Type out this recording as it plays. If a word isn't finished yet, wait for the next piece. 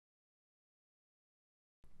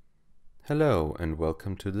Hello and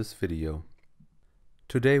welcome to this video.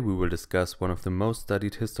 Today we will discuss one of the most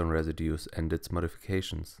studied histone residues and its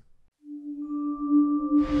modifications.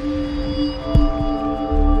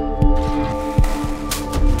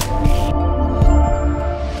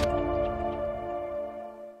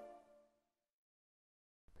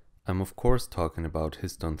 I'm of course talking about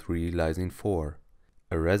histone 3 lysine 4,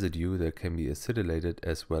 a residue that can be acetylated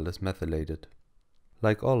as well as methylated.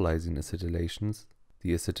 Like all lysine acetylations,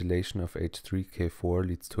 the acetylation of H3K4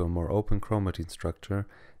 leads to a more open chromatin structure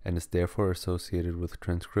and is therefore associated with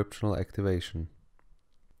transcriptional activation.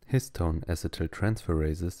 Histone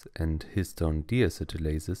acetyltransferases and histone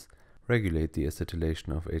deacetylases regulate the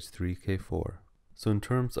acetylation of H3K4. So in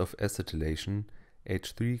terms of acetylation,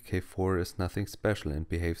 H3K4 is nothing special and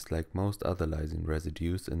behaves like most other lysine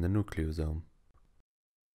residues in the nucleosome.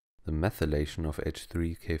 The methylation of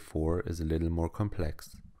H3K4 is a little more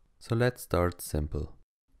complex. So let's start simple.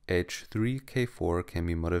 H3K4 can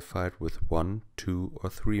be modified with 1, 2 or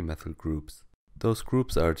 3 methyl groups. Those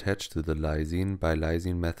groups are attached to the lysine by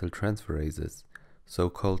lysine methyltransferases,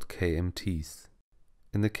 so-called KMTs.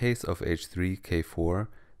 In the case of H3K4,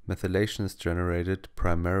 methylation is generated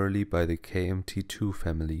primarily by the KMT2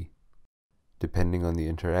 family. Depending on the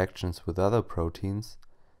interactions with other proteins,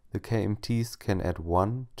 the KMTs can add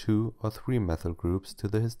 1, 2 or 3 methyl groups to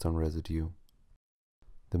the histone residue.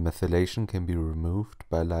 The methylation can be removed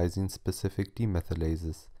by lysine-specific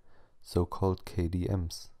demethylases, so-called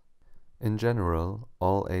KDMs. In general,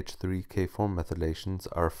 all H3K4 methylations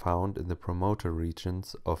are found in the promoter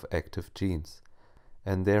regions of active genes,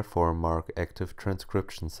 and therefore mark active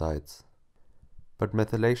transcription sites. But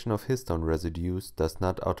methylation of histone residues does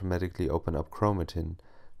not automatically open up chromatin,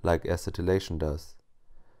 like acetylation does.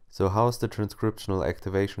 So how is the transcriptional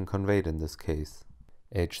activation conveyed in this case?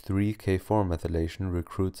 H3K4 methylation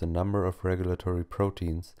recruits a number of regulatory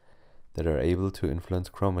proteins that are able to influence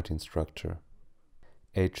chromatin structure.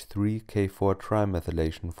 H3K4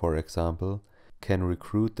 trimethylation, for example, can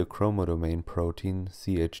recruit the chromodomain protein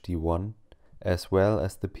CHD1 as well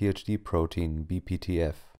as the PhD protein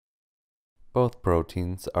BPTF. Both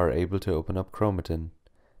proteins are able to open up chromatin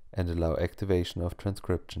and allow activation of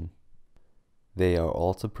transcription. They are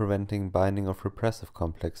also preventing binding of repressive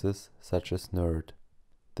complexes such as NERD.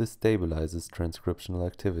 This stabilizes transcriptional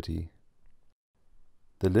activity.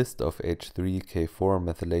 The list of H3K4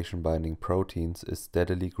 methylation binding proteins is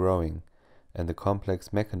steadily growing, and the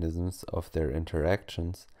complex mechanisms of their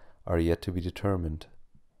interactions are yet to be determined.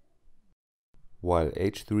 While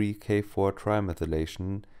H3K4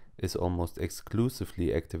 trimethylation is almost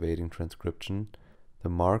exclusively activating transcription, the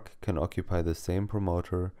mark can occupy the same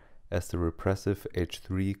promoter as the repressive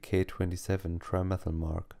H3K27 trimethyl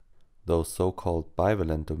mark. Those so-called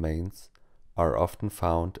bivalent domains are often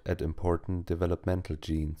found at important developmental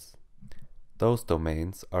genes. Those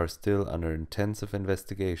domains are still under intensive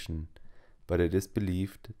investigation, but it is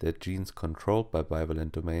believed that genes controlled by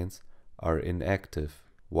bivalent domains are inactive,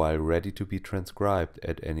 while ready to be transcribed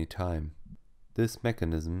at any time. This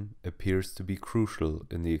mechanism appears to be crucial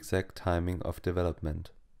in the exact timing of development.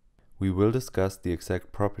 We will discuss the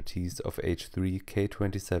exact properties of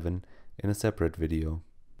H3K27 in a separate video.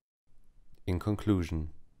 In conclusion,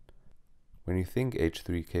 when you think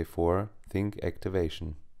H3K4, think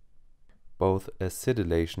activation. Both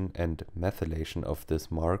acetylation and methylation of this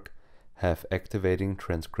mark have activating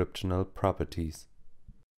transcriptional properties.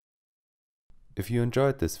 If you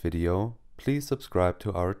enjoyed this video, please subscribe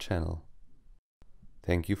to our channel.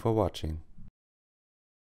 Thank you for watching.